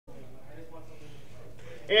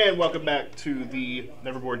And welcome back to the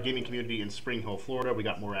NeverBoard gaming community in Spring Hill, Florida. We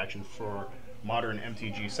got more action for Modern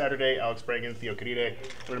MTG Saturday. Alex Bragan, Theo Cadide.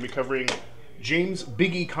 We're going to be covering James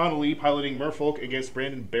Biggie Connolly piloting Merfolk against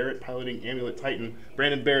Brandon Barrett piloting Amulet Titan.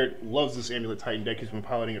 Brandon Barrett loves this Amulet Titan deck. He's been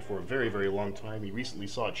piloting it for a very, very long time. He recently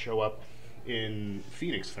saw it show up in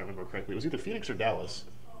Phoenix, if I remember correctly. It was either Phoenix or Dallas.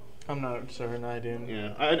 I'm not certain. I didn't.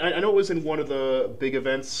 Yeah, I know it was in one of the big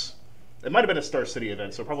events. It might have been a Star City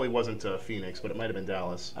event, so it probably wasn't Phoenix, but it might have been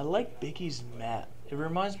Dallas. I like Biggie's mat. It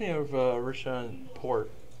reminds me of Richmond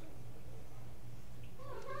Port.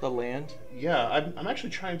 The land. Yeah, I'm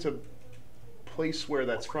actually trying to place where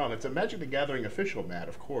that's from. It's a Magic the Gathering official mat,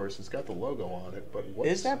 of course. It's got the logo on it, but what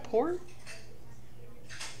is that Port?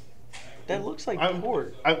 That looks like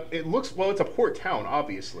Port. It looks, well, it's a port town,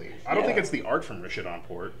 obviously. I don't think it's the art from Richmond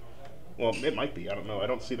Port. Well, it might be. I don't know. I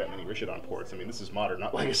don't see that many Richmond ports. I mean, this is modern,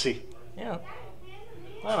 not legacy. Yeah.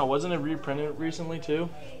 I don't know. Wasn't it reprinted recently, too?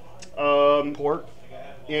 Port?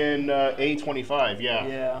 In A25, yeah.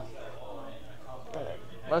 Yeah.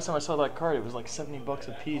 Last time I saw that card, it was like $70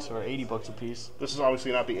 a piece or $80 a piece. This is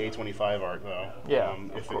obviously not the A25 art, though. Yeah,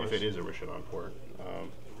 if it is a Richmond Port.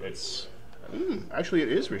 It's... actually,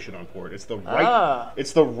 it is Richmond Port. It's the right...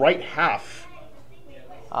 It's the right half.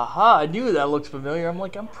 Aha, I knew that looked familiar. I'm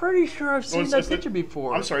like, I'm pretty sure I've seen that picture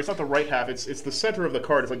before. I'm sorry, it's not the right half. It's the center of the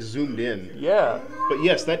card. It's like zoomed in. Yeah. But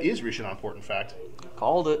yes, that is Richmond Port, in fact.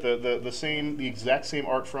 Called it. The exact same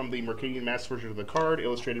art from the Mercadian Mass version of the card,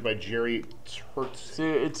 illustrated by Jerry See,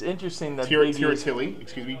 it's interesting that Tiratilli.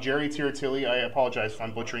 Excuse me, Jerry Tiratilli. I apologize if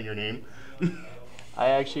I'm butchering your name.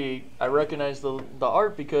 I recognize the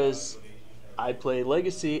art because I play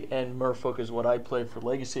Legacy, and Merfolk is what I play for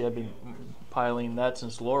Legacy. I've been piling that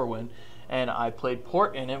since Lorwyn, and I played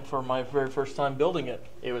Port in it for my very first time building it.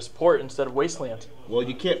 It was Port instead of Wasteland. Well,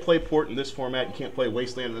 you can't play Port in this format. You can't play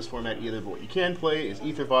Wasteland in this format either. But what you can play is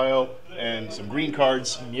Ether Vial and some green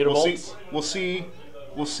cards. We'll see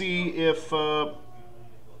if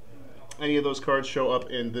any of those cards show up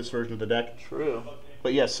in this version of the deck. True.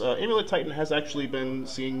 But yes, Amulet Titan has actually been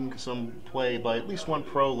seeing some play by at least one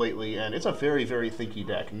pro lately, and it's a very, very thinky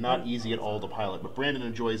deck. Not easy at all to pilot, but Brandon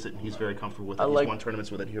enjoys it, and he's very comfortable with it. He's won tournaments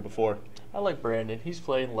with it here before. I like Brandon. He's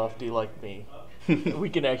playing lefty like me. We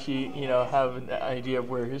can actually, have an idea of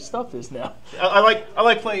where his stuff is now. I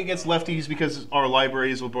like playing against lefties because our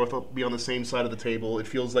libraries will both be on the same side of the table. It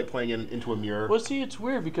feels like playing into a mirror. Well, see, it's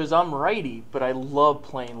weird because I'm righty, but I love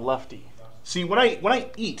playing lefty. See, when I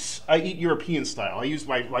eat European style. I use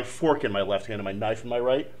my fork in my left hand and my knife in my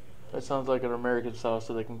right. That sounds like an American style,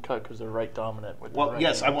 so they can cut because they're right dominant. With well,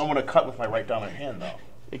 yes, I want to cut with my right dominant hand, though.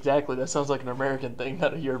 Exactly. That sounds like an American thing,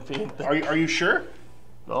 not a European thing. Are you sure?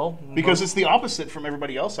 No. Because it's the opposite from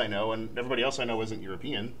everybody else I know, and everybody else I know isn't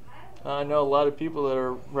European. I know a lot of people that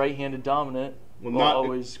are right-handed dominant will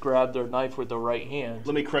always grab their knife with the right hand.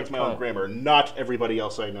 Let me correct my own grammar. Not everybody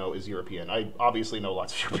else I know is European. I obviously know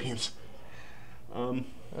lots of Europeans. Oh,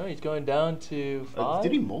 he's going down to 5.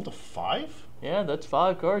 Did he mold to 5? Yeah, that's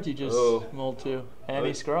 5 cards he just molded to. And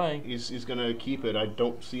he's scrying. He's going to keep it. I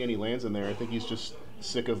don't see any lands in there. I think he's just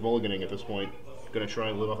sick of mulliganing at this point. Going to try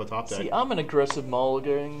and live off the top deck. See, I'm an aggressive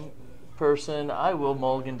mulliganing person. I will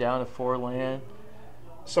mulligan down to 4 land.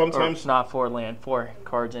 Sometimes. Or not 4 land, 4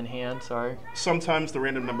 cards in hand, sorry. Sometimes the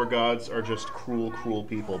random number gods are just cruel, cruel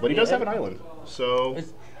people. But he does have an island, so...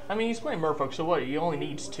 I mean, he's playing Merfolk, so what? He only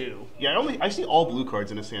needs 2. Yeah, I see all blue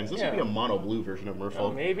cards in his hands. This would be a mono blue version of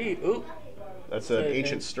Merfolk. Maybe. Ooh. That's an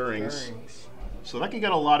Ancient Stirrings. So that could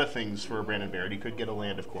get a lot of things for Brandon Barrett. He could get a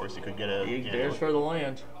land, of course. He could get a... There's for the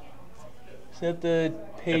land. Is that the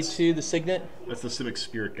page 2, the Signet? That's the Simic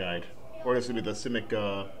Spirit Guide. Or it's going to be the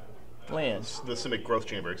Simic... Lands. The Simic Growth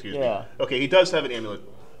Chamber, excuse me. Yeah. Okay, he does have an Amulet.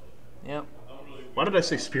 Yep. Why did I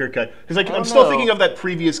say Spirit Guide? Because I'm still thinking of that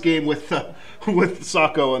previous game with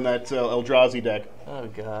Sako and that Eldrazi deck. Oh,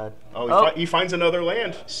 God. He finds another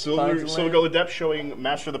land. Silver Adept showing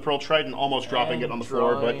Master of the Pearl Trident, almost dropping it on the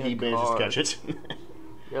floor, but he manages to catch it.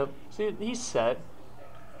 Yep. See, he's set.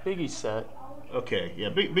 Biggie's set. Okay, yeah,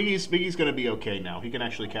 Biggie's going to be okay now. He can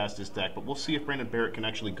actually cast his deck, but we'll see if Brandon Barrett can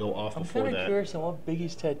actually go off before that. I'm kind of curious on what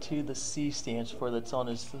Biggie's tattoo the C stands for that's on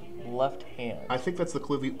his left hand. I think that's the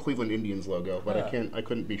Cleveland Indians logo, but I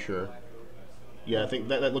couldn't be sure. Yeah, I think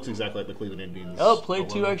that looks exactly like the Cleveland Indians. Oh, play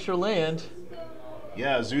 2 extra land.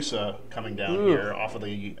 Yeah, Zusa coming down here off of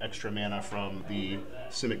the extra mana from the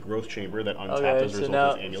Simic Growth Chamber that untapped as a result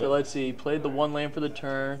of his Amulet. So let's see, played the 1 land for the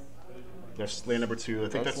turn. That's land number 2. I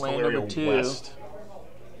think that's Teleria West.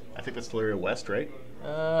 I think that's Teleria West, right?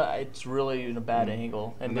 It's really in a bad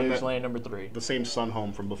angle. And there's land number 3. The same sun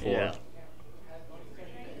home from before. Yeah.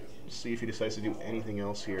 See if he decides to do anything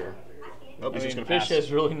else here. Oh, he's just gonna Fish pass.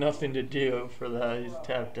 has really nothing to do for that. He's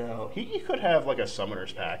tapped out. He could have like a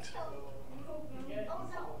Summoner's Pact.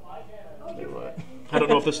 Say what? I don't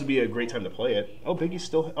know if this would be a great time to play it. Oh, Biggie's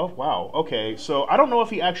still... Oh, wow. Okay, so I don't know if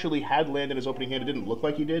he actually had land in his opening hand. It didn't look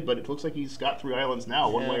like he did, but it looks like he's got 3 islands now,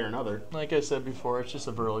 one way or another. Like I said before, it's just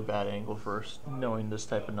a really bad angle for knowing this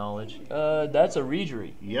type of knowledge. That's a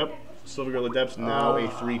Regery. Yep. Silver Girl Adepts, now a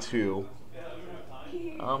 3-2.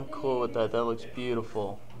 I'm cool with that. That looks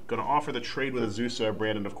beautiful. Going to offer the trade with Azusa.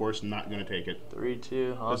 Brandon, of course, not going to take it.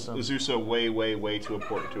 3-2, awesome. Azusa way too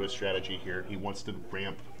important to his strategy here. He wants to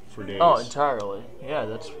ramp for days. Oh, entirely.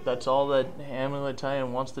 Yeah, that's all that Amulet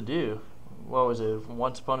Titan wants to do. What was it?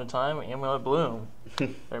 Once upon a time, Amulet Bloom.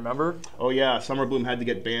 Remember? Oh yeah, Summer Bloom had to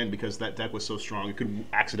get banned because that deck was so strong. It could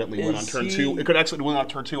accidentally win on turn 2. It could accidentally win on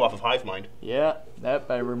turn 2 off of Hive Mind. Yeah,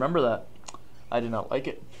 I remember that. I did not like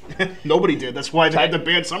it. Nobody did. That's why they had to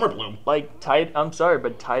ban Summer Bloom. Like I'm sorry,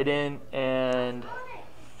 but Titan and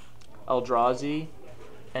Eldrazi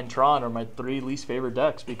and Tron are my 3 least favorite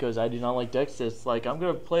decks because I do not like decks that's like, I'm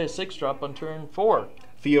going to play a 6-drop on turn 4.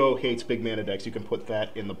 Theo hates big mana decks. You can put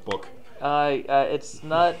that in the book. It's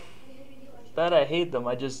not that I hate them.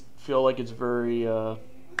 I just feel like it's very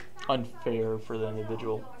unfair for the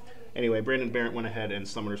individual. Anyway, Brandon Barrett went ahead and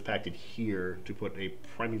Summoner's Pacted here to put a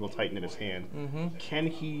Primeval Titan in his hand. Can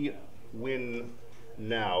he win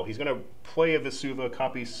now? He's going to play a Vesuva,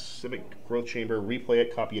 copy Simic Growth Chamber, replay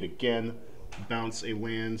it, copy it again, bounce a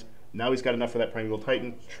land. Now he's got enough for that Primeval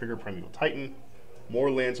Titan. Trigger Primeval Titan.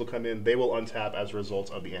 More lands will come in. They will untap as a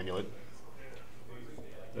result of the Amulet.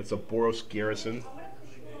 That's a Boros Garrison.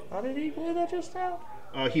 How did he play that just now?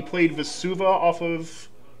 He played Vesuva off of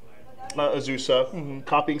Azusa,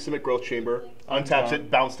 copying Simic Growth Chamber, untapped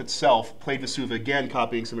it, bounced itself, played Vesuva again,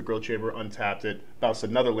 copying Simic Growth Chamber, untapped it, bounced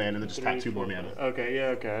another land, and then just tapped 2 more mana. Okay, yeah,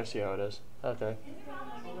 okay, I see how it is. Okay.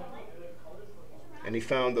 And he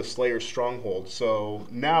found the Slayer's Stronghold, so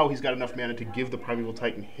now he's got enough mana to give the Primeval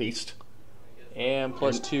Titan haste. And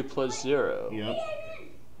 +2/+0. Yep.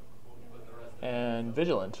 And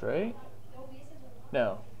Vigilance, right?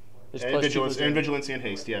 No. It's And Vigilance, +2/+0. and Vigilance and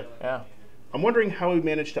haste, yeah. Yeah. I'm wondering how he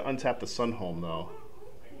managed to untap the Sunhome, though.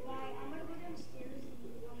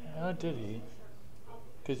 How did he?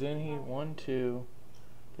 Because then he 1, 2,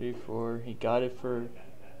 3, 4. He got it for.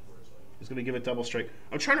 He's going to give it double strike.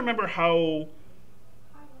 I'm trying to remember how...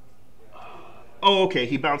 Oh, okay,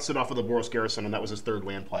 he bounced it off of the Boros Garrison, and that was his 3rd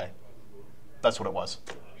land play. That's what it was.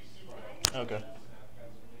 Okay.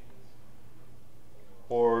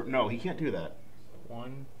 Or, no, he can't do that.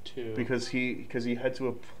 1, 2. Because he had to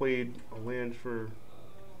have played a land for...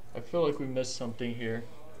 I feel like we missed something here.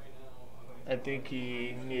 I think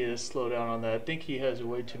he needed to slow down on that. I think he has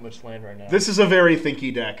way too much land right now. This is a very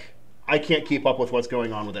thinky deck. I can't keep up with what's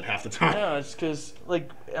going on with it half the time. Yeah, it's because like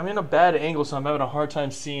I'm in a bad angle, so I'm having a hard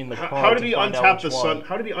time seeing the card. How did he untap the Sun?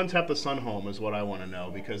 How did he untap the Sunhome? Is what I want to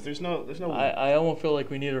know, because there's no. I almost feel like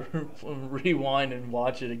we need to rewind and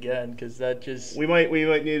watch it again, because that just. We might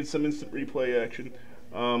need some instant replay action.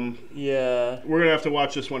 Yeah. We're gonna have to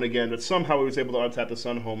watch this one again, but somehow he was able to untap the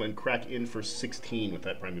Sunhome and crack in for 16 with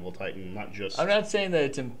that Primeval Titan, not just. I'm not saying that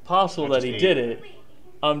it's impossible that he did it.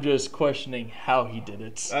 I'm just questioning how he did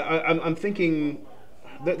it. I'm thinking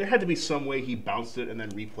that there had to be some way he bounced it and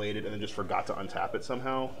then replayed it and then just forgot to untap it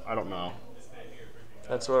somehow. I don't know.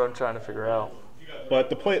 That's what I'm trying to figure out.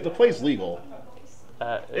 But the play's legal.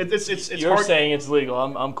 It's You're hard. saying it's legal.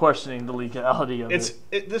 I'm questioning the legality of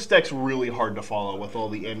it. This deck's really hard to follow with all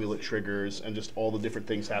the amulet triggers and just all the different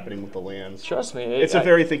things happening with the lands. Trust me, It's a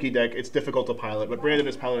very thinky deck. It's difficult to pilot, but Brandon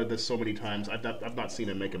has piloted this so many times. I've not seen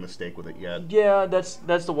him make a mistake with it yet. Yeah, that's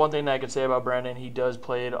the one thing that I can say about Brandon. He does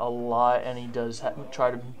play it a lot, and he does try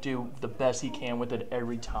to do the best he can with it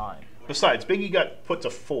every time. Besides, Biggie got put to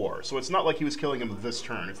 4, so it's not like he was killing him this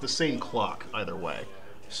turn. It's the same clock either way.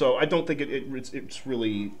 So I don't think it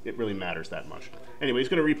really matters that much. Anyway, he's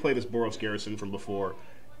going to replay this Boros Garrison from before.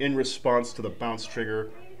 In response to the bounce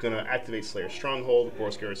trigger, going to activate Slayer's Stronghold.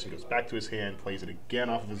 Boros Garrison goes back to his hand, plays it again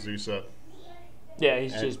off of Azusa. Yeah,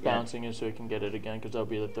 he's just bouncing it so he can get it again, because that'll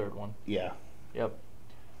be the 3rd one. Yeah. Yep.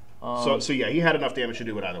 So yeah, he had enough damage to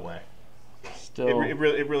do it either way. Still, it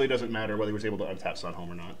really doesn't matter whether he was able to untap Sunhome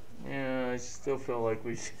or not. Yeah, I still feel like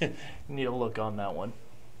we need a look on that one.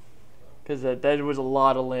 Because that was a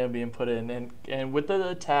lot of land being put in. And with the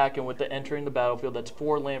attack and with the entering the battlefield, that's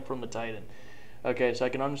 4 land from the Titan. Okay, so I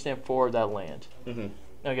can understand 4 of that land. Mm-hmm.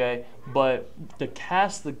 Okay, but to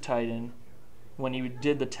cast the Titan, when he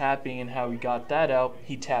did the tapping and how he got that out,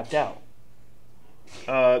 he tapped out.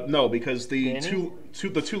 No, because the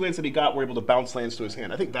two lands that he got were able to bounce lands to his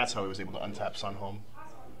hand. I think that's how he was able to untap Sunhome.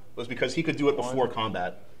 Was because he could do it before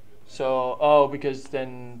combat. So, oh, because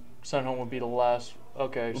then Sunhome would be the last.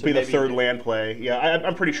 Okay, It'll so be the maybe third land play. Yeah,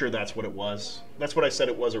 I'm pretty sure that's what it was. That's what I said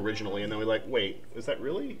it was originally, and then we're like, wait, is that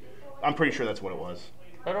really? I'm pretty sure that's what it was.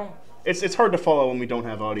 I don't. It's hard to follow when we don't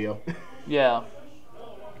have audio. Yeah.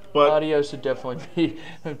 But Audio should definitely be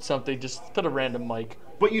something. Just put a random mic.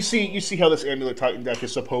 But you see how this Amulet Titan deck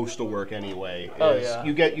is supposed to work anyway. Oh yeah.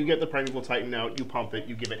 You get the Primeval Titan out, you pump it,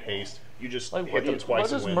 you give it haste, you just hit them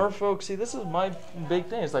twice and win. What does Merfolk see? This is my big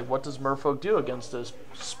thing. It's like, what does Merfolk do against this?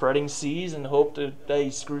 Spreading Seas and hope that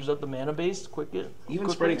he screws up the mana base quickly. Even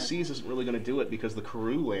Spreading Seas isn't really going to do it because the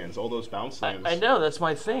Karoo lands, all those bounce lands. I know, that's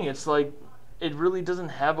my thing. It's like, it really doesn't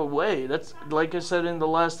have a way. That's like I said in the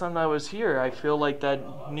last time I was here. I feel like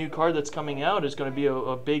that new card that's coming out is going to be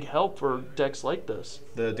a big help for decks like this.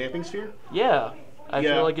 The Damping Sphere? Yeah. I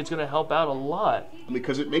feel like it's going to help out a lot.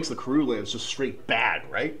 Because it makes the Karoo lands just straight bad,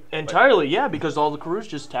 right? Entirely, yeah, because all the Karoos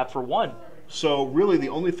just tap for 1. So really the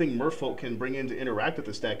only thing Merfolk can bring in to interact with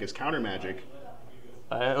this deck is counter magic.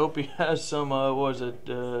 I hope he has some, what was it,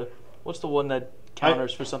 what's the one that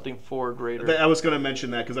counters for something 4 or greater? I was going to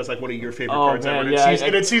mention that because that's like one of your favorite cards ever. Yeah,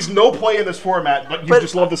 it sees no play in this format, but you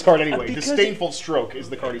just love this card anyway. Disdainful Stroke is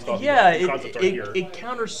the card he's talking about. Yeah, it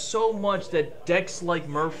counters so much that decks like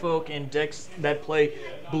Merfolk and decks that play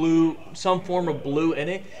blue, some form of blue in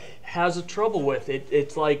it, has a trouble with it.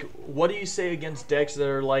 It's like, what do you say against decks that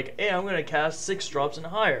are like, hey, I'm going to cast 6 drops and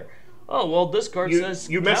higher? Oh, well, this card says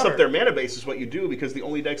you mess up their mana base is what you do, because the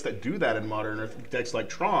only decks that do that in Modern are decks like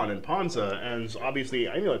Tron and Ponza and obviously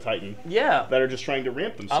Amulet Titan. Yeah. That are just trying to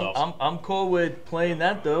ramp themselves. I'm cool with playing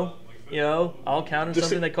that, though. You know, I'll counter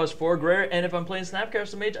something that costs 4 greater, and if I'm playing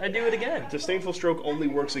Snapcaster Mage, I do it again. Disdainful Stroke only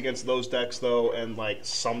works against those decks, though, and like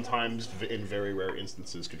sometimes, in very rare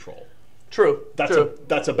instances, Control. True.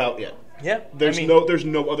 That's about it. Yeah. There's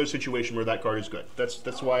no other situation where that card is good.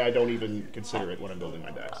 That's why I don't even consider it when I'm building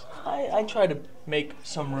my decks. I try to make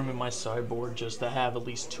some room in my sideboard just to have at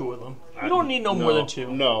least 2 of them. You don't need more than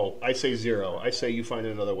 2. No, I say 0. I say you find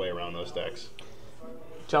another way around those decks.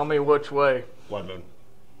 Tell me which way. Blood Moon.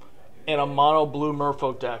 In a mono blue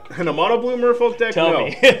Merfolk deck. In a mono blue Merfolk deck? Tell no.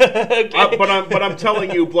 me. Okay. But I'm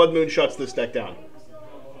telling you, Blood Moon shuts this deck down.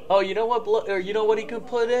 Oh, you know what he could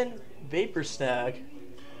put in? Vapor Snag.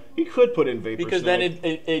 He could put in Vapor because Snag.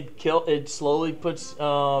 then it slowly puts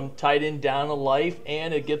Titan down to life,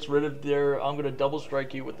 and it gets rid of their I'm going to double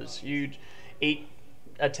strike you with this huge 8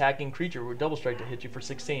 attacking creature with double strike to hit you for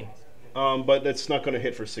 16. But that's not going to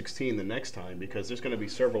hit for 16 the next time, because there's going to be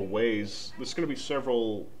several ways. There's going to be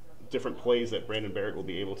several different plays that Brandon Barrett will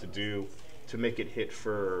be able to do to make it hit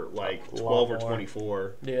for like 12 or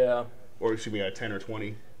 24. Yeah. Or excuse me, 10 or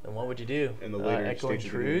 20. Then what would you do? In the later Echoing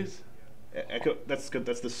stages Truth? Echo. That's good.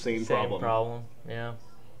 That's the same problem. Same problem. Yeah.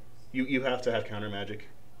 You have to have counter magic.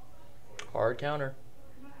 Hard counter,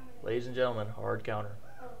 ladies and gentlemen. Hard counter.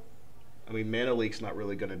 I mean, Mana Leak's not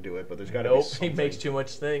really going to do it, but there's got to be something. He makes too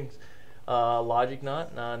much things. Logic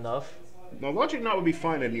Knot, not enough. No, Logic Knot would be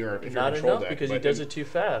fine in your if not you're control enough deck, because he does it too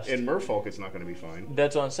fast. In Merfolk, it's not going to be fine.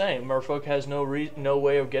 That's what I'm saying. Merfolk has no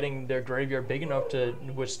way of getting their graveyard big enough to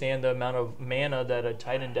withstand the amount of mana that a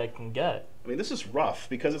Titan deck can get. I mean, this is rough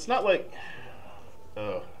because it's not like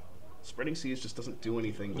Spreading Seas just doesn't do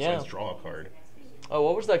anything besides draw a card. Oh,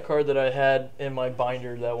 what was that card that I had in my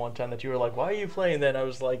binder that one time that you were like, why are you playing that? And I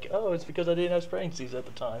was like, oh, it's because I didn't have Spreading Seas at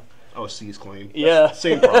the time. Oh, Seas Claim. Yeah.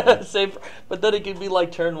 Same problem. But then it could be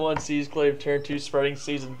like turn 1 Seas Claim, turn 2 Spreading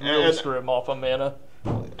Seas, and really screw him off on mana.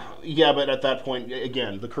 Yeah, but at that point,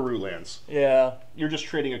 again, the Karoo lands. Yeah. You're just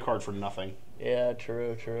trading a card for nothing. Yeah,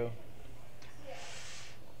 true.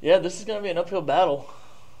 Yeah, this is going to be an uphill battle.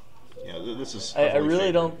 Yeah, this is. I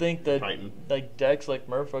really don't think that Titan. like decks like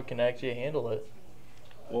Merfolk can actually handle it.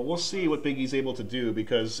 Well, we'll see what Biggie's able to do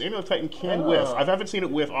because Amulet Titan can whiff. I haven't seen it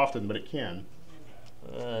whiff often, but it can.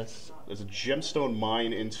 There's a Gemstone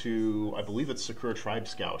Mine into, I believe it's Sakura Tribe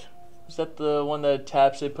Scout. Is that the one that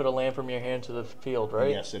taps it, put a land from your hand to the field, right?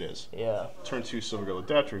 Yes, it is. Yeah. Turn 2 Silver Gold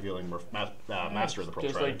Adept, revealing Master of the Pearl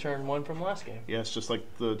Just Tribe. like turn 1 from last game. Yeah, it's just like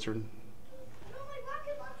the turn.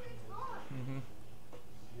 Mm-hmm.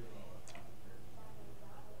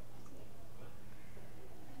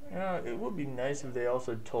 It would be nice if they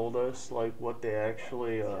also told us like what they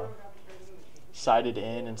actually sided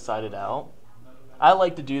in and sided out. I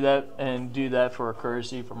like to do that and do that for a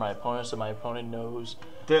courtesy for my opponent, so my opponent knows.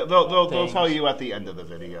 They'll tell you at the end of the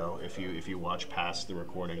video if you watch past the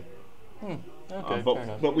recording. Okay, fair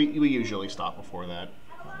enough. But we usually stop before that.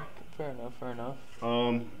 Fair enough.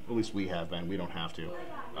 At least we have been. We don't have to.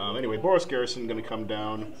 Anyway, Boros Garrison going to come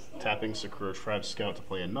down, tapping Sakura Tribe Scout to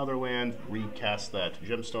play another land, recast that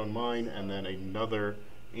Gemstone Mine, and then another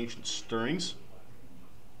Ancient Stirrings.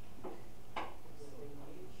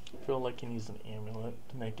 feel like he needs an amulet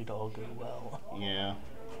to make it all go well. Yeah.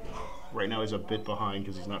 Right now he's a bit behind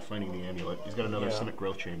because he's not finding the amulet. He's got another Simic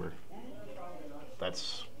Growth Chamber.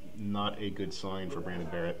 That's not a good sign for Brandon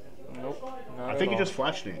Barrett. Nope. I think he just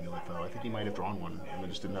flashed an amulet, though. I think he might have drawn one and then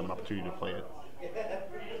just didn't have an opportunity to play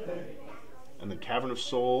it. And then Cavern of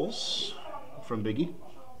Souls from Biggie.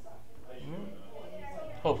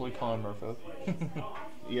 Hopefully calling Merfolk.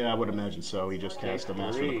 Yeah, I would imagine so. He just cast a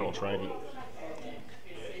Master of the Pearl Trident.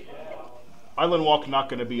 Island Walk not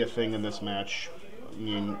going to be a thing in this match. I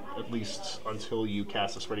mean, at least until you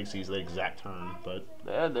cast the Spreading Seas the exact turn. But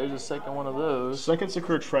yeah, there's a second one of those. Second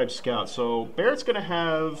Sakura Tribe Scout. So Barrett's going to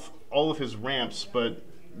have all of his ramps, but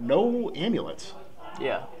no amulets.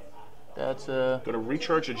 Yeah. That's going to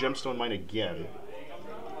recharge a Gemstone Mine again.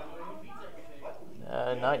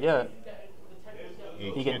 Not yet.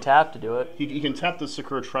 He can tap to do it. He can tap the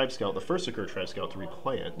Sakura Tribe Scout, the first Sakura Tribe Scout, to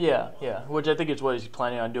replay it. Yeah, yeah. Which I think is what he's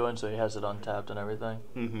planning on doing, so he has it untapped and everything.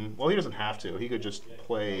 Well, he doesn't have to. He could just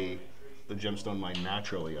play the Gemstone Mine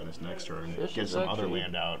naturally on his next turn. Get some other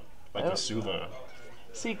land out, like the Suva.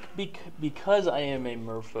 See, because I am a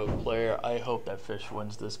Merfolk player, I hope that Fish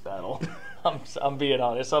wins this battle. I'm being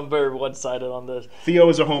honest. I'm very one-sided on this. Theo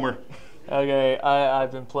is a homer. Okay,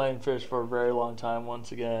 I've been playing Fish for a very long time,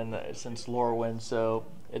 once again, since Lorwyn, so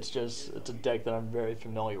it's a deck that I'm very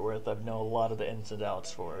familiar with. I've known a lot of the ins and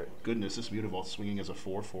outs for it. Goodness, this Mutavault swinging as a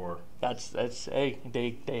 4/4. Hey,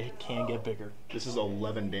 they can get bigger. This is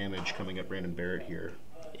 11 damage coming at Brandon Barrett here.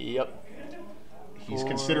 Yep. He's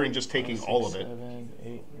considering just taking all of it. 7,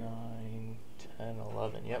 8, 9, 10,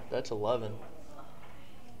 11. Yep, that's 11.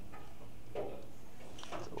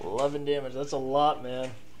 11 damage. That's a lot,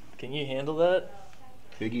 man. Can you handle that?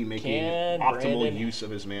 Biggie making optimal use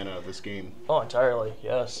of his mana this game. Oh, entirely,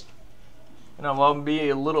 yes. And it would be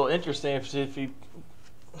a little interesting if he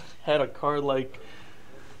had a card like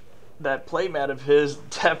that playmat of his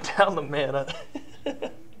tap down the mana.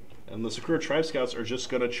 And the Sakura Tribe Scouts are just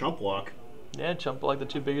going to chump block. Yeah, chump block the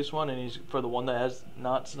two biggest one, and he's for the one that has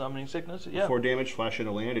not summoning sickness. Yeah. 4 damage, flash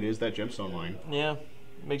into land. It is that Gemstone Line. Yeah.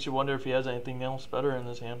 Makes you wonder if he has anything else better in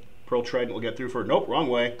this hand. Pearl Trident will get through for... Nope, wrong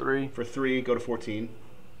way. 3. For 3, go to 14.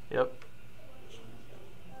 Yep.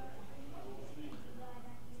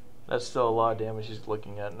 That's still a lot of damage he's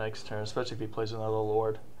looking at next turn, especially if he plays another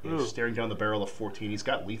Lord. He's staring down the barrel of 14. He's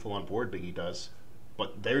got lethal on board, Biggie does.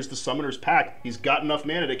 But there's the Summoner's Pact. He's got enough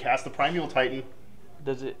mana to cast the Primeval Titan.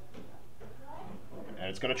 Does it... And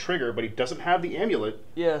it's going to trigger, but he doesn't have the amulet.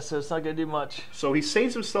 Yeah, so it's not going to do much. So he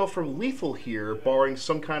saves himself from lethal here, barring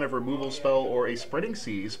some kind of removal spell or a Spreading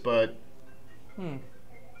Seas, but...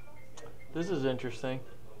 This is interesting.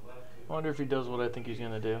 I wonder if he does what I think he's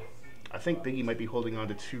going to do. I think Biggie might be holding on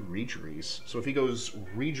to 2 Reejeries. So if he goes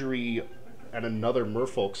Reejerey and another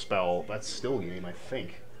Merfolk spell, that's still game, I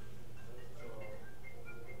think.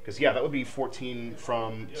 Because, yeah, that would be 14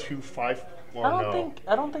 from 2/5... Or I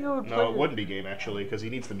don't think I would play... No, it wouldn't be game, actually, because he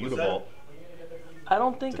needs the Mutavault. I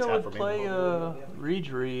don't think I would play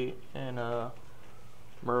Reejerey and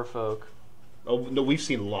Merfolk. Oh, no, we've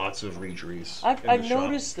seen lots of Reejereys. I've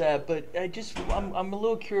noticed that, but I'm a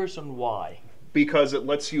little curious on why. Because it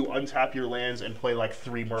lets you untap your lands and play like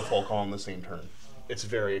 3 Merfolk all in the same turn. It's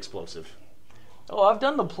very explosive. Oh, I've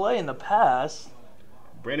done the play in the past.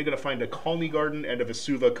 Brandon gonna find a Colony Garden and a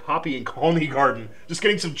Vesuva copying Colony Garden. Just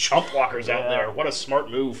getting some chump blockers out there. What a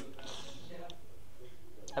smart move.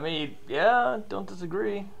 I mean, yeah, don't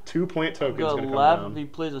disagree. 2 plant tokens gonna come laugh down. if he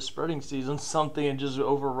plays a Spreading Season something and just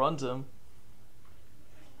overruns him.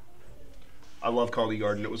 I love Colony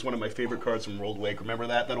Garden. It was one of my favorite cards from World Wake. Remember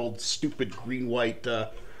that? That old stupid green-white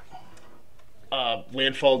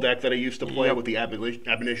landfall deck that I used to play with the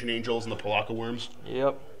Admonition Angels and the Palaka Worms?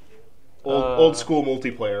 Yep. Old school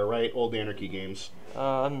multiplayer, right? Old Anarchy games.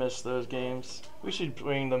 I miss those games. We should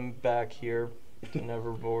bring them back here to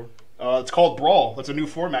NeverBoard. It's called Brawl. That's a new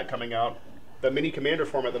format coming out. The mini commander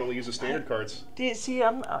format that only uses standard cards. See,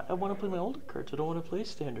 I want to play my older cards. I don't want to play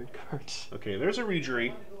standard cards. Okay, there's a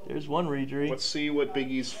Reejerey. There's one Reejerey. Let's see what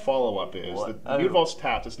Biggie's follow-up is. The Mutavault's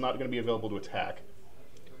tapped. It's not going to be available to attack.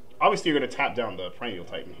 Obviously, you're going to tap down the Primeval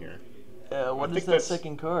Titan here. What is that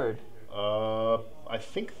second card? I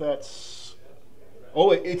think that's...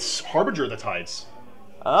 Oh, it's Harbinger of the Tides.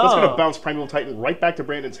 Oh. So it's going to bounce Primeval Titan right back to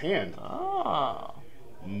Brandon's hand. Oh.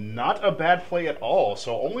 Not a bad play at all.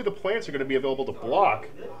 So only the plants are going to be available to block.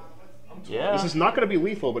 Yeah. This is not going to be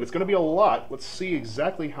lethal, but it's going to be a lot. Let's see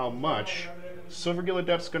exactly how much. Silvergill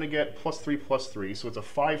Adept's going to get +3/+3, so it's a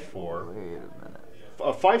 5/4. Wait a minute.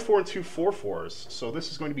 A 5/4 and 2 4/4s. So this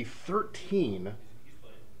is going to be 13.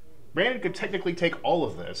 Brandon could technically take all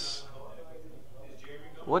of this.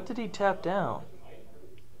 What did he tap down?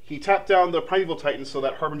 He tapped down the Primeval Titan so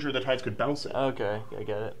that Harbinger of the Tides could bounce it. Okay, I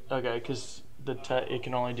get it. Okay, because it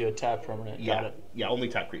can only do a tap permanent. Yeah, Got it. yeah, only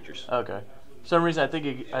tap creatures. Okay. For some reason,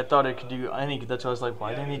 I thought it could do any. That's why I was like,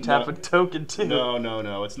 why didn't he tap a token too?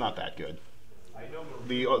 No, it's not that good.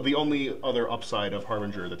 The only other upside of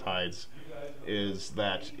Harbinger of the Tides is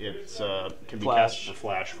that it can be cast for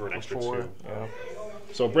flash for an extra 2. Yeah.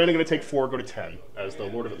 So Brandon going to take 4, go to 10 as the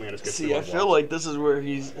Lord of Atlantis gets. See, I feel like this is where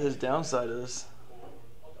his downside is.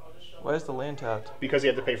 Why is the land tapped? Because he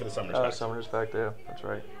had to pay for the Summoner's Pact. Summoner's Pact, yeah, that's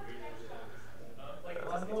right.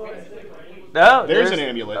 No, there's an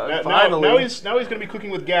amulet. Finally. Now he's going to be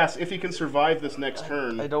cooking with gas if he can survive this next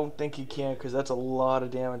turn. I don't think he can because that's a lot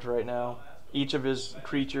of damage right now. Each of his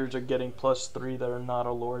creatures are getting +3 that are not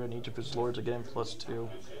a lord, and each of his lords are getting +2.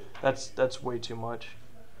 That's way too much.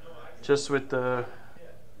 Just with the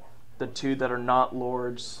 2 that are not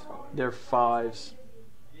lords, they're 5s.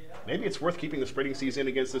 Maybe it's worth keeping the Spreading Seas in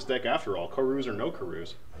against this deck after all. Karus or no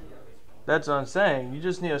Karus. That's what I'm saying. You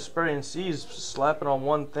just need a Spreading Seas, slap it on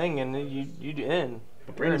one thing, and you in.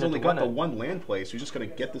 But Brandon's only got the 1 land play, so he's just going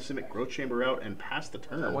to get the Simic Growth Chamber out and pass the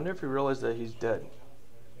turn. I wonder if he realized that he's dead.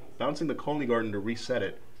 Bouncing the Colony Garden to reset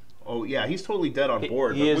it. Oh yeah, he's totally dead on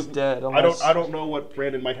board. He is dead. I don't know what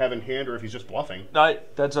Brandon might have in hand or if he's just bluffing.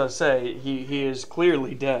 That's what I say. He is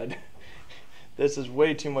clearly dead. This is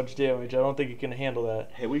way too much damage. I don't think he can handle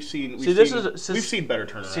that. Hey, we've seen better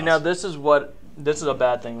turnarounds. See, now this is a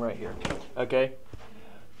bad thing right here. Okay,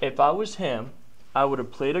 if I was him, I would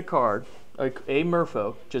have played a card, like a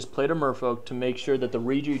Merfolk, just played a Merfolk to make sure that the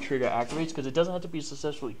Rejuve trigger activates, because it doesn't have to be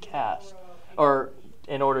successfully cast, or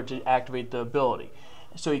in order to activate the ability.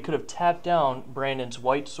 So he could have tapped down Brandon's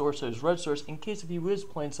white source or his red source in case if he was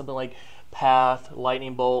playing something like Path,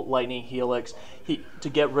 Lightning Bolt, Lightning Helix, to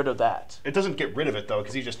get rid of that. It doesn't get rid of it though,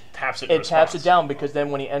 because he just taps it. It taps it down because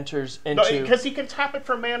then when he enters into, because he can tap it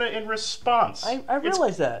for mana in response. I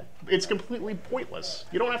realize that. It's completely pointless.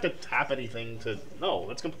 You don't have to tap anything to. No,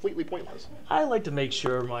 that's completely pointless. I like to make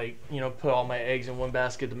sure put all my eggs in one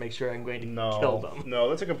basket to make sure I'm going to kill them. No,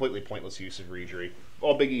 that's a completely pointless use of Rejuve.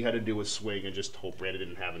 All Biggie had to do was swing and just hope Brandon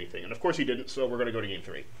didn't have anything, and of course he didn't. So we're going to go to game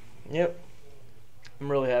 3. Yep.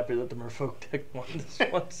 I'm really happy that the Merfolk deck won this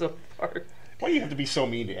one so far. Why do you have to be so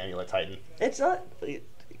mean to Amulet Titan? It's not.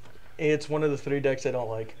 It's one of the 3 decks I don't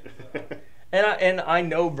like. and I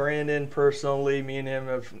know Brandon personally. Me and him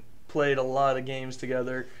have played a lot of games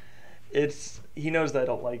together. He knows that I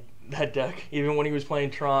don't like that deck. Even when he was playing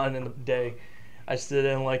Tron in the day, I still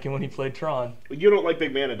didn't like him when he played Tron. You don't like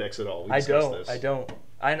big mana decks at all. I don't.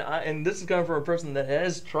 And this is coming from a person that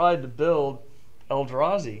has tried to build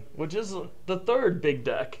Eldrazi, which is the 3rd big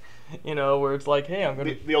deck, where it's like, hey, I'm going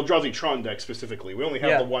to... The Eldrazi Tron deck specifically. We only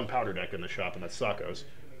have the 1 powder deck in the shop, and that's Sako's.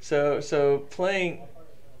 So playing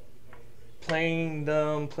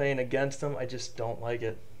against them, I just don't like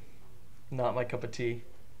it. Not my cup of tea.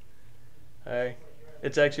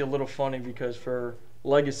 It's actually a little funny because for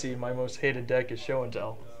Legacy, my most hated deck is Show and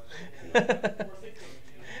Tell.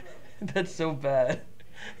 That's so bad.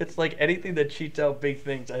 It's like anything that cheats out big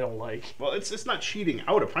things I don't like. Well, it's not cheating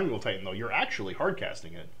out a Primeval Titan, though. You're actually hard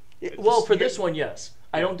casting it. For this one, yes.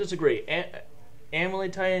 I don't disagree.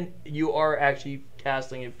 Amulet Titan, you are actually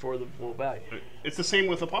casting it for the full value. It's the same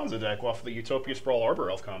with the Ponza deck off the Utopia Sprawl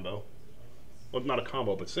Arbor Elf combo. Well, not a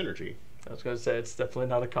combo, but synergy. I was going to say, it's definitely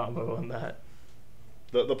not a combo on that.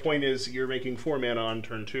 The point is, you're making 4 mana on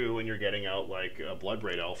turn 2, and you're getting out like a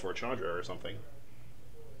Bloodbraid Elf or a Chandra or something.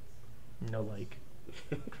 No like.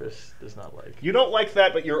 Chris does not like. You don't like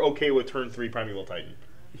that, but you're okay with turn 3 Primeval Titan.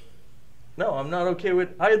 No, I'm not okay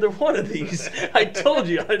with either one of these. I told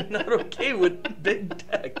you, I'm not okay with big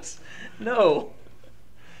decks. No.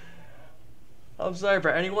 I'm sorry for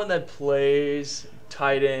anyone that plays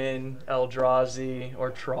Titan, Eldrazi,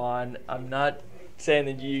 or Tron. I'm not saying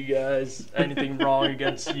that you guys anything wrong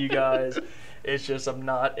against you guys. It's just I'm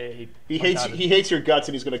not a. He hates your guts,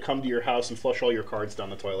 and he's going to come to your house and flush all your cards down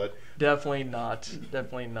the toilet. Definitely not.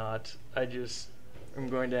 Definitely not. I'm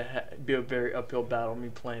going to be a very uphill battle me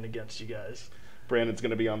playing against you guys. Brandon's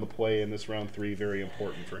going to be on the play in this round 3. Very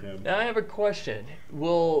important for him. Now I have a question.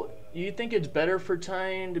 Will you think it's better for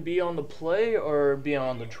Titan to be on the play or be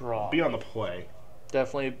on the draw? Be on the play.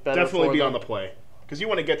 Definitely better. Definitely be on the play because you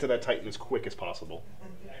want to get to that Titan as quick as possible.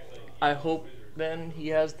 I hope then he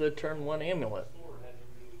has the turn 1 amulet,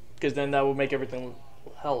 because then that will make everything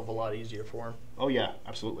a hell of a lot easier for him. Oh yeah,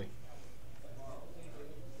 absolutely.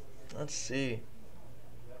 Let's see.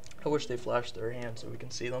 I wish they flashed their hands so we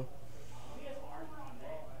can see them.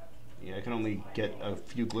 Yeah, I can only get a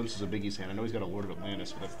few glimpses of Biggie's hand. I know he's got a Lord of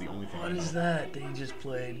Atlantis, but that's the only thing. What is that he just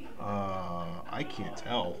played? I can't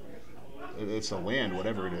tell. It's a land,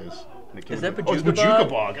 whatever it is. Is that Oh, it's Bojuka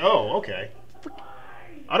Bog. Oh, okay.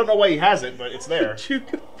 I don't know why he has it, but it's there.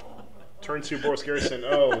 Turn 2 Boris Garrison.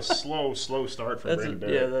 Oh, slow start from Brandon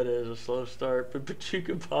Barrett. Yeah, that is a slow start. But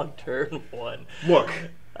Bojuka Bog turn 1. Look.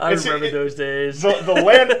 I remember those days. The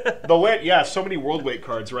land, yeah, so many world weight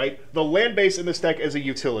cards, right? The land base in this deck is a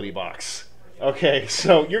utility box. Okay,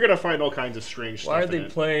 so you're going to find all kinds of strange stuff. Why are they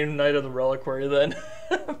playing Knight of the Reliquary then?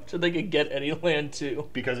 So they could get any land too.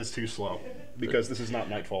 Because it's too slow. Because this is not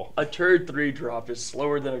Nightfall. A turn 3 drop is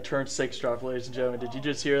slower than a turn 6 drop, ladies and gentlemen. Did you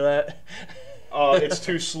just hear that? It's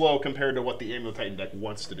too slow compared to what the Amulet Titan deck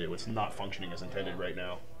wants to do. It's not functioning as intended right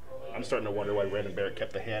now. I'm starting to wonder why Brandon Barrett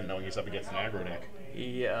kept the hand knowing he's up against an aggro deck.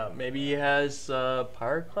 Yeah, maybe he has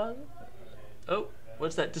Power Closet? Oh,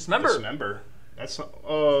 what's that? Dismember. Dismember. That's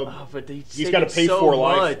but he's got to pay so 4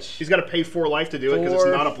 life. much. He's got to pay 4 life to do it because it's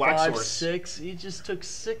not a black 5, source. 6. He just took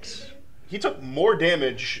 6. He took more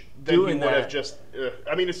damage than Doing he would have that. just.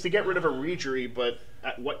 I mean, it's to get rid of a Regery, but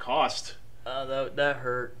at what cost? That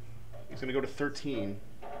hurt. He's going to go to 13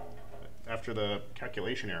 after the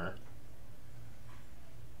calculation error.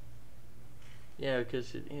 Yeah,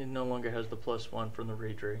 because he no longer has the +1 from the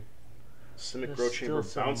Regery. Simic There's Growth Chamber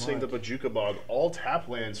still so bouncing the much. Bojuka Bog. All tap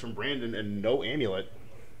lands from Brandon and no Amulet.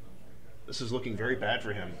 This is looking very bad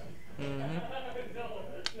for him.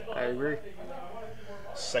 I agree.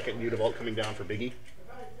 Second Mutavault coming down for Biggie.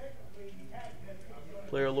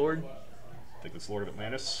 Player Lord. I think that's Lord of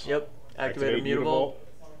Atlantis. Yep. Activate a Mutavault.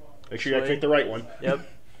 Make sure you activate the right one. Yep.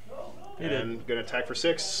 He And did. gonna attack for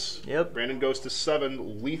 6. Yep. Brandon goes to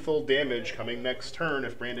 7. Lethal damage coming next turn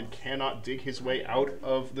if Brandon cannot dig his way out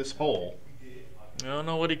of this hole. I don't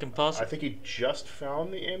know what he can I possibly. think he just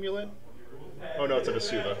found the amulet. Oh no, it's a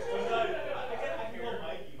Vesuva.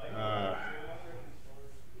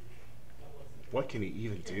 What can he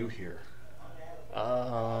even do here?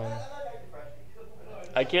 I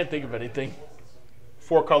can't think of anything.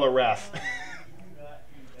 4-color Wrath.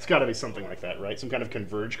 It's got to be something like that, right? Some kind of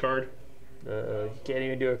converge card. You can't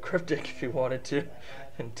even do a cryptic if you wanted to,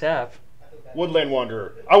 and tap. Woodland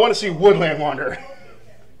Wanderer. I want to see Woodland Wanderer.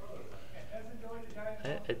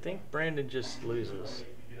 I think Brandon just loses.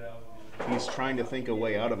 He's trying to think a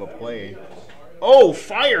way out of a play. Oh,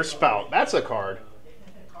 Fire Spout. That's a card.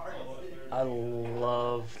 I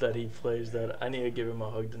love that he plays that. I need to give him a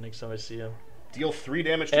hug the next time I see him. Deal 3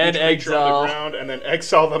 damage to And each creature on exile. the ground, and then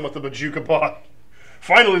exile them with the Bojuka Bog.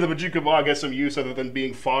 Finally, the Bojuka Bog has some use other than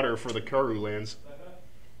being fodder for the Karu lands.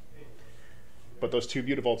 But those 2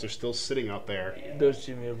 Mutavaults are still sitting out there. Those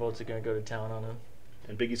 2 Mutavaults are going to go to town on him.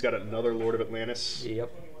 And Biggie's got another Lord of Atlantis. Yep.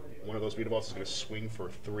 One of those Mutavaults is going to swing for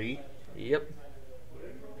 3. Yep.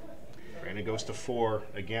 Brandon goes to 4,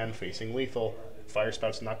 again facing lethal. Fire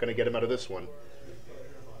Spout's not going to get him out of this one.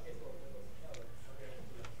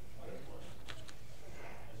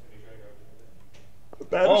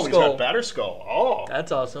 Oh, he's got Batterskull. Oh,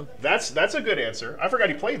 That's awesome. that's a good answer. I forgot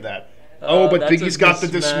he played that. Oh, but that's a Biggie's got the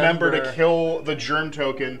Dismember to Dismember. kill the Germ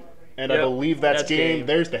token, and I Yep, believe that's game. game.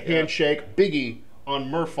 There's the Yep. handshake. Biggie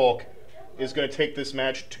on Merfolk is going to take this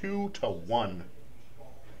match 2-1.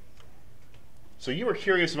 So you were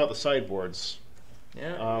curious about the sideboards.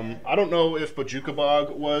 Yeah. I don't know if Bojuka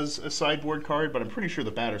Bog was a sideboard card, but I'm pretty sure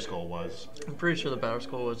the Batterskull was. I'm pretty sure the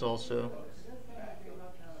Batterskull was also.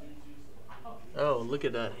 Oh, look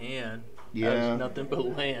at that hand. Yeah. That was nothing but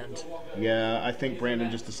land. Yeah, I think Brandon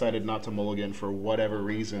just decided not to mulligan for whatever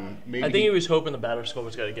reason. Maybe I think he was hoping the Batterskull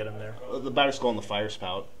was going to get him there. the Batterskull and the Fire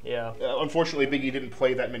Spout. Yeah. Unfortunately, Biggie didn't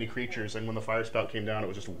play that many creatures, and when the Fire Spout came down, it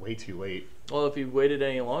was just way too late. Well, if he waited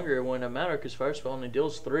any longer, it wouldn't have mattered because Firespell only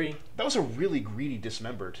deals 3. That was a really greedy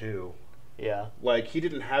Dismember, too. Yeah. Like, he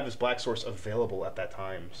didn't have his Black Source available at that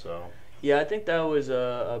time, so... Yeah, I think that was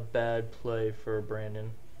a bad play for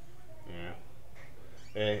Brandon. Yeah.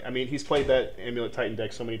 I mean, he's played that Amulet Titan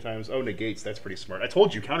deck so many times. Oh, negates, that's pretty smart. I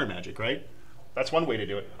told you, counter magic, right? That's one way to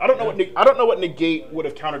do it. I don't know what negate would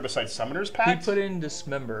have countered besides Summoner's He Pact. put in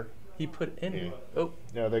Dismember. He put in. Yeah. Oh.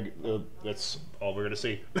 Yeah, that's all we're gonna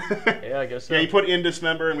see. Yeah, I guess so. Yeah, he put in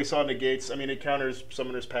Dismember, and we saw negates. I mean, it counters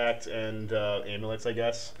Summoner's Pact and Amulets, I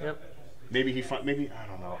guess. Yep. Maybe maybe I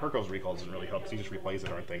don't know. Herco's Recall doesn't really help because he just replays the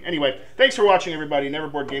darn thing. Anyway, thanks for watching, everybody.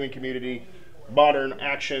 NeverBoard gaming community, modern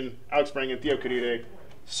action. Alex Brang and Theo Cadide.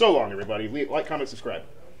 So long, everybody. Like, comment, subscribe.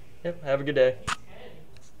 Yep. Have a good day.